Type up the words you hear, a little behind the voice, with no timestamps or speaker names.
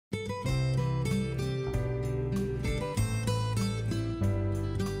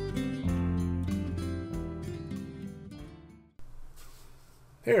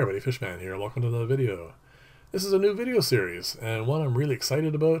Hey everybody, Fishman here. Welcome to another video. This is a new video series, and one I'm really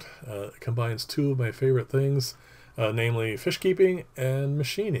excited about. It combines two of my favorite things, namely fish keeping and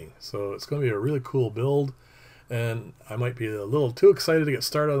machining. So it's going to be a really cool build, and I might be a little too excited to get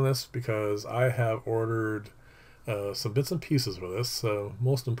started on this because I have ordered some bits and pieces for this.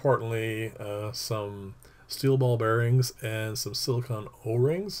 Most importantly, some steel ball bearings and some silicone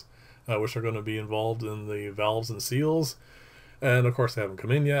O-rings, which are going to be involved in the valves and seals. And of course, they haven't come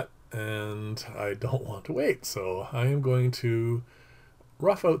in yet, and I don't want to wait, so I am going to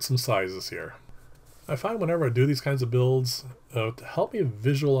rough out some sizes here. I find whenever I do these kinds of builds, to help me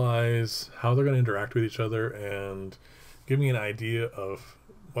visualize how they're going to interact with each other and give me an idea of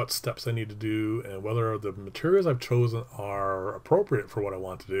what steps I need to do and whether the materials I've chosen are appropriate for what I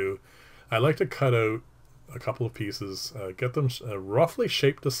want to do, I like to cut out a couple of pieces, get them roughly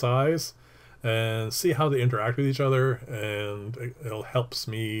shaped to size, and see how they interact with each other, and it helps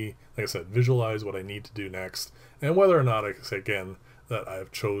me, like I said, visualize what I need to do next and whether or not I can say again that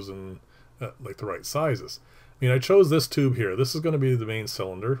I've chosen like the right sizes. I mean, I chose this tube here. This is going to be the main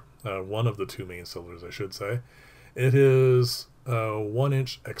cylinder, one of the two main cylinders I should say. It is 1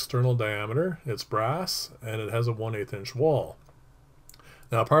 inch external diameter, it's brass, and it has a 1/8 inch wall.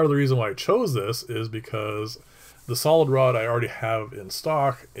 Now part of the reason why I chose this is because the solid rod I already have in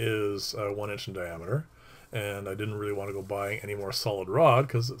stock is 1 inch in diameter, and I didn't really want to go buying any more solid rod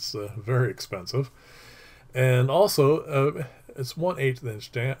because it's very expensive. And also, it's 1/8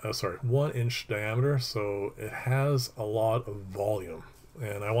 inch 1 inch diameter, so it has a lot of volume,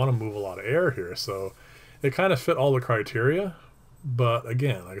 and I want to move a lot of air here, so it kind of fit all the criteria. But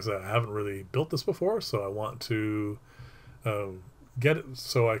again, like I said, I haven't really built this before, so I want to get it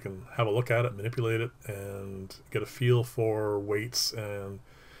so I can have a look at it, manipulate it, and get a feel for weights. And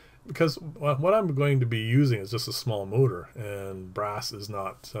because what I'm going to be using is just a small motor, and brass is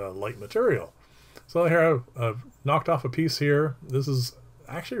not light material. So here I've knocked off a piece here. This is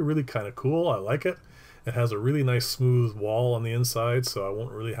actually really kind of cool. I like it. It has a really nice smooth wall on the inside, so I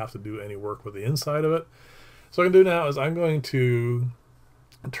won't really have to do any work with the inside of it. So what I can do now is I'm going to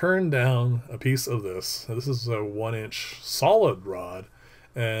turn down a piece of this. This is a 1 inch solid rod,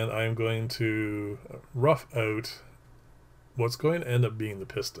 and I'm going to rough out what's going to end up being the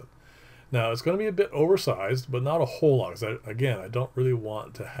piston. Now it's going to be a bit oversized, but not a whole lot. Again, I don't really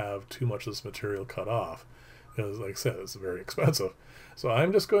want to have too much of this material cut off because, like I said, it's very expensive. So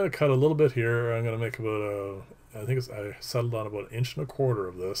I'm just going to cut a little bit here. I'm going to make about I settled on about 1.25 inches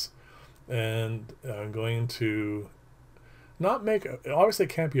of this, and I'm going to not make, obviously it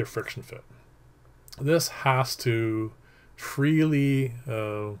can't be a friction fit. This has to freely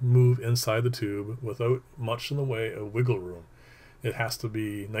move inside the tube without much in the way of wiggle room. It has to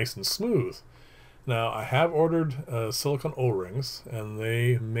be nice and smooth. Now I have ordered silicone O-rings, and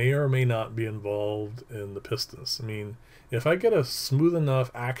they may or may not be involved in the pistons. I mean, if I get a smooth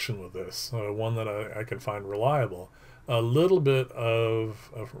enough action with this, one that I can find reliable, a little bit of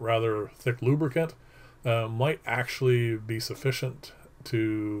rather thick lubricant might actually be sufficient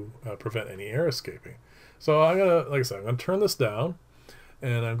to prevent any air escaping. So I'm gonna, like I said, I'm gonna turn this down,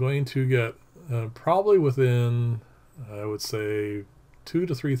 and I'm going to get probably within, I would say, 2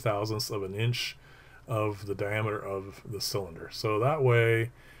 to 3 thousandths of an inch of the diameter of the cylinder. So that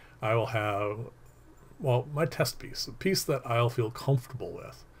way I will have, well, my test piece, a piece that I'll feel comfortable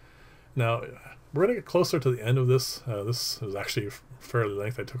with. Now we're gonna get closer to the end of this. This is actually fairly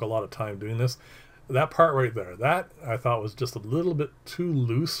lengthy. I took a lot of time doing this. That part right there, that I thought was just a little bit too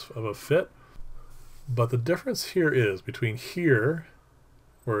loose of a fit. But the difference here is between here,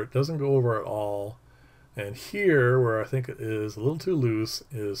 where it doesn't go over at all, and here, where I think it is a little too loose,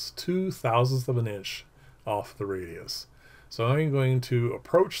 is 2 thousandths of an inch off the radius. So I'm going to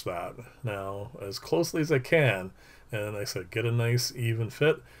approach that now as closely as I can, and like I said, get a nice even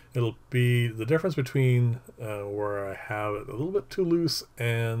fit. It'll be the difference between where I have it a little bit too loose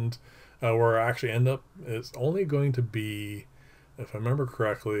and where I actually end up is only going to be, if I remember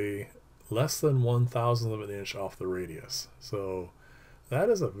correctly, less than 1/1000th of an inch off the radius. So that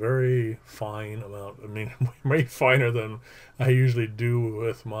is a very fine amount. I mean, way finer than I usually do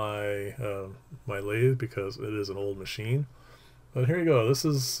with my my lathe because it is an old machine. But here you go. This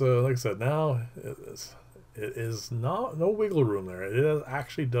is like I said. Now it is not no wiggle room there. It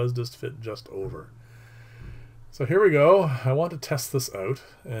actually does just fit just over. So here we go. I want to test this out,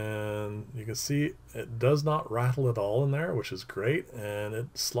 and you can see it does not rattle at all in there, which is great, and it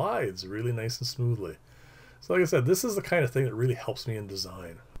slides really nice and smoothly. So like I said, this is the kind of thing that really helps me in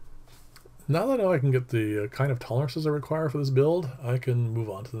design. Now that I know I can get the kind of tolerances I require for this build, I can move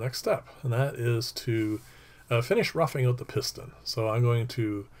on to the next step, and that is to finish roughing out the piston. So I'm going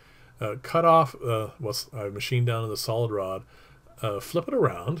to cut off what I machined down to the solid rod, flip it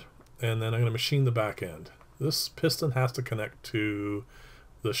around, and then I'm going to machine the back end. This piston has to connect to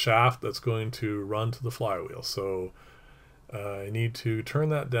the shaft that's going to run to the flywheel. So I need to turn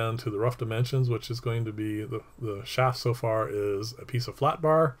that down to the rough dimensions, which is going to be the shaft so far is a piece of flat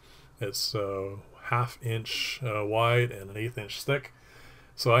bar. It's 1/2 inch wide and an 1/8 inch thick.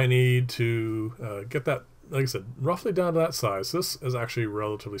 So I need to get that, like I said, roughly down to that size. This is actually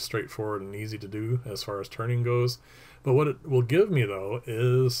relatively straightforward and easy to do as far as turning goes. But what it will give me though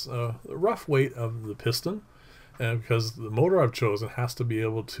is the rough weight of the piston, and because the motor I've chosen has to be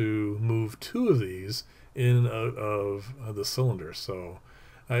able to move 2 of these in and out of the cylinder. So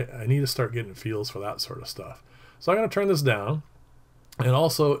I need to start getting feels for that sort of stuff. So I'm going to turn this down, and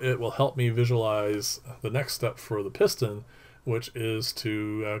also it will help me visualize the next step for the piston, which is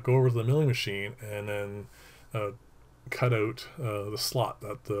to go over to the milling machine and then cut out the slot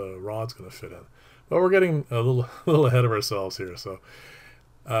that the rod's going to fit in. But we're getting a little ahead of ourselves here. So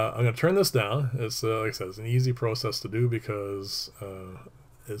I'm going to turn this down. It's like I said, it's an easy process to do because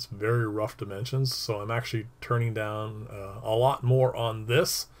it's very rough dimensions. So I'm actually turning down a lot more on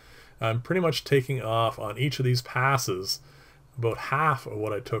this. I'm pretty much taking off on each of these passes about half of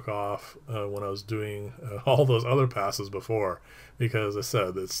what I took off when I was doing all those other passes before, because I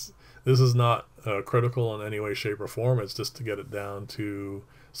said this is not critical in any way, shape, or form. It's just to get it down to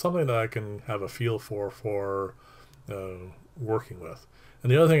something that I can have a feel for working with.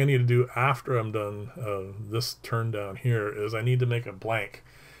 And the other thing I need to do after I'm done this turn down here is I need to make a blank.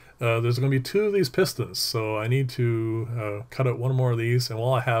 There's going to be 2 of these pistons, so I need to cut out 1 more of these, and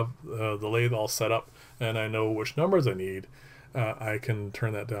while I have the lathe all set up and I know which numbers I need, I can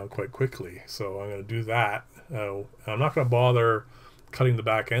turn that down quite quickly. So I'm going to do that. I'm not going to bother cutting the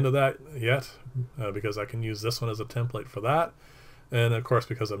back end of that yet because I can use this one as a template for that. And of course,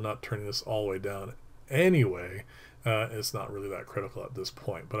 because I'm not turning this all the way down anyway, it's not really that critical at this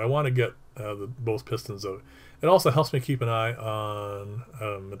point. But I want to get both pistons out. It also helps me keep an eye on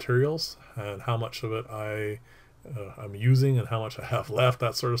materials and how much of it I'm using and how much I have left,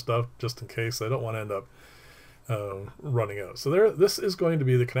 that sort of stuff, just in case. I don't want to end up running out. So this is going to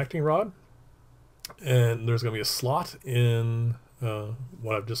be the connecting rod, and there's going to be a slot in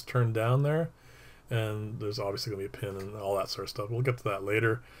what I've just turned down there, and there's obviously going to be a pin and all that sort of stuff. We'll get to that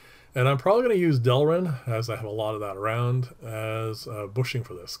later. And I'm probably going to use Delrin, as I have a lot of that around, as bushing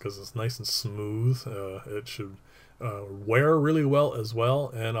for this, because it's nice and smooth. It should wear really well as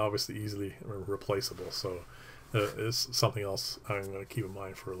well, and obviously easily replaceable. So it's something else I'm going to keep in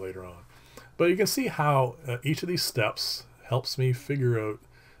mind for later on. But you can see how each of these steps helps me figure out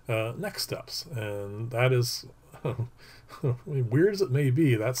next steps. And that is, weird as it may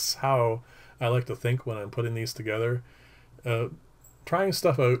be, that's how I like to think when I'm putting these together. Trying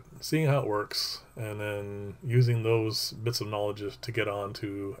stuff out, seeing how it works, and then using those bits of knowledge to get on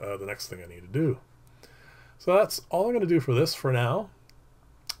to the next thing I need to do. So that's all I'm going to do for this for now.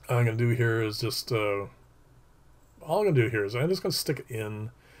 I'm going to do here is just, all I'm going to do here is I'm just going to stick it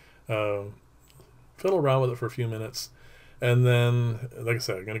in, fiddle around with it for a few minutes, and then, like I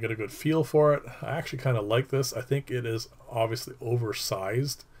said, I'm going to get a good feel for it. I actually kind of like this. I think it is obviously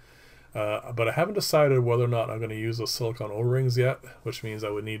oversized. But I haven't decided whether or not I'm going to use those silicone O-rings yet, which means I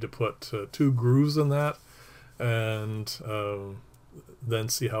would need to put 2 grooves in that, and then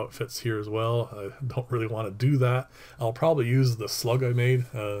see how it fits here as well. I don't really want to do that. I'll probably use the slug I made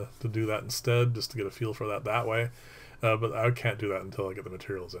to do that instead, just to get a feel for that way. But I can't do that until I get the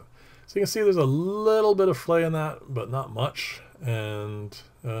materials in. So you can see there's a little bit of flay in that, but not much. And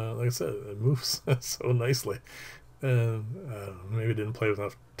like I said, it moves so nicely. And maybe didn't play with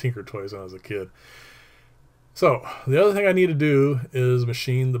enough Tinker Toys when I was a kid. So the other thing I need to do is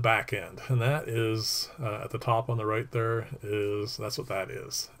machine the back end, and that is at the top on the right there. That's what that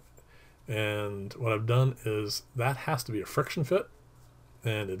is. And what I've done is that has to be a friction fit,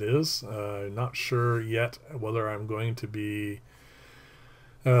 and it is. I'm not sure yet whether I'm going to be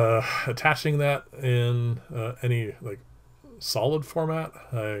attaching that in any like solid format.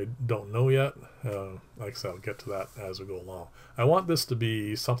 I don't know yet. Like I said, I'll get to that as we go along. I want this to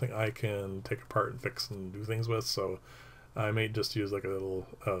be something I can take apart and fix and do things with, so I may just use like a little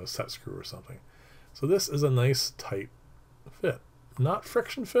set screw or something. So this is a nice tight fit. Not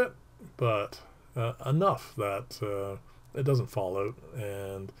friction fit, but enough that it doesn't fall out.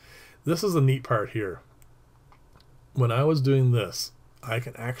 And this is the neat part here. When I was doing this, I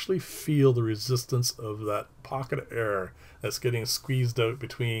can actually feel the resistance of that pocket of air that's getting squeezed out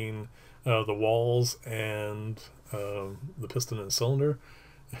between the walls and the piston and cylinder.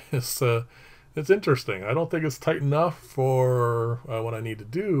 It's It's interesting. I don't think it's tight enough for what I need to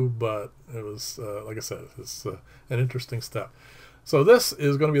do, but it was, like I said, it's an interesting step. So this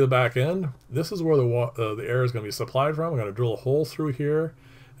is going to be the back end. This is where the air is going to be supplied from. I'm going to drill a hole through here,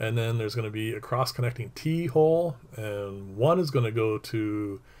 and then there's going to be a cross-connecting T-hole, and one is going to go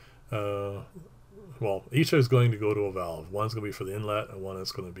to, well, each is going to go to a valve. One's going to be for the inlet, and one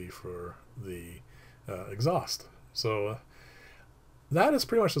is going to be for the exhaust. So that is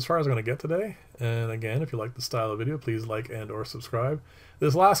pretty much as far as I'm going to get today. And again, if you like the style of video, please like and or subscribe.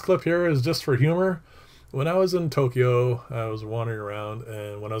 This last clip here is just for humor. When I was in Tokyo, I was wandering around,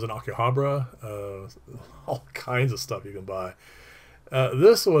 and when I was in Akihabara, all kinds of stuff you can buy.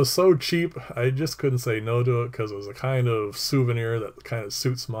 This was so cheap, I just couldn't say no to it because it was a kind of souvenir that kind of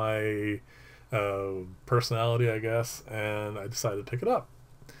suits my personality, I guess, and I decided to pick it up.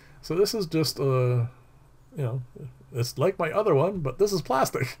 So this is just you know, it's like my other one, but this is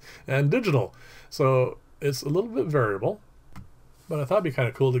plastic and digital, so it's a little bit variable, but I thought it'd be kind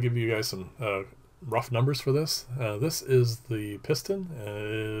of cool to give you guys some rough numbers for this. This is the piston, and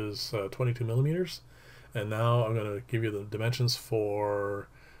it is 22 millimeters, and now I'm going to give you the dimensions for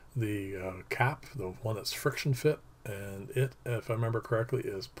the cap, the one that's friction fit, and it, if I remember correctly,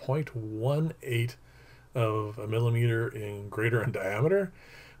 is 0.18 of a millimeter in greater in diameter,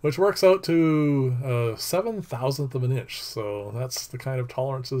 which works out to 7,000th of an inch. So that's the kind of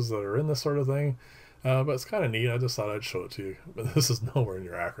tolerances that are in this sort of thing. But it's kind of neat. I just thought I'd show it to you. But this is nowhere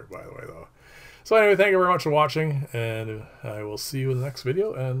near accurate, by the way, though. So anyway, thank you very much for watching, and I will see you in the next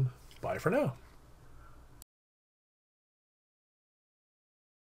video, and bye for now.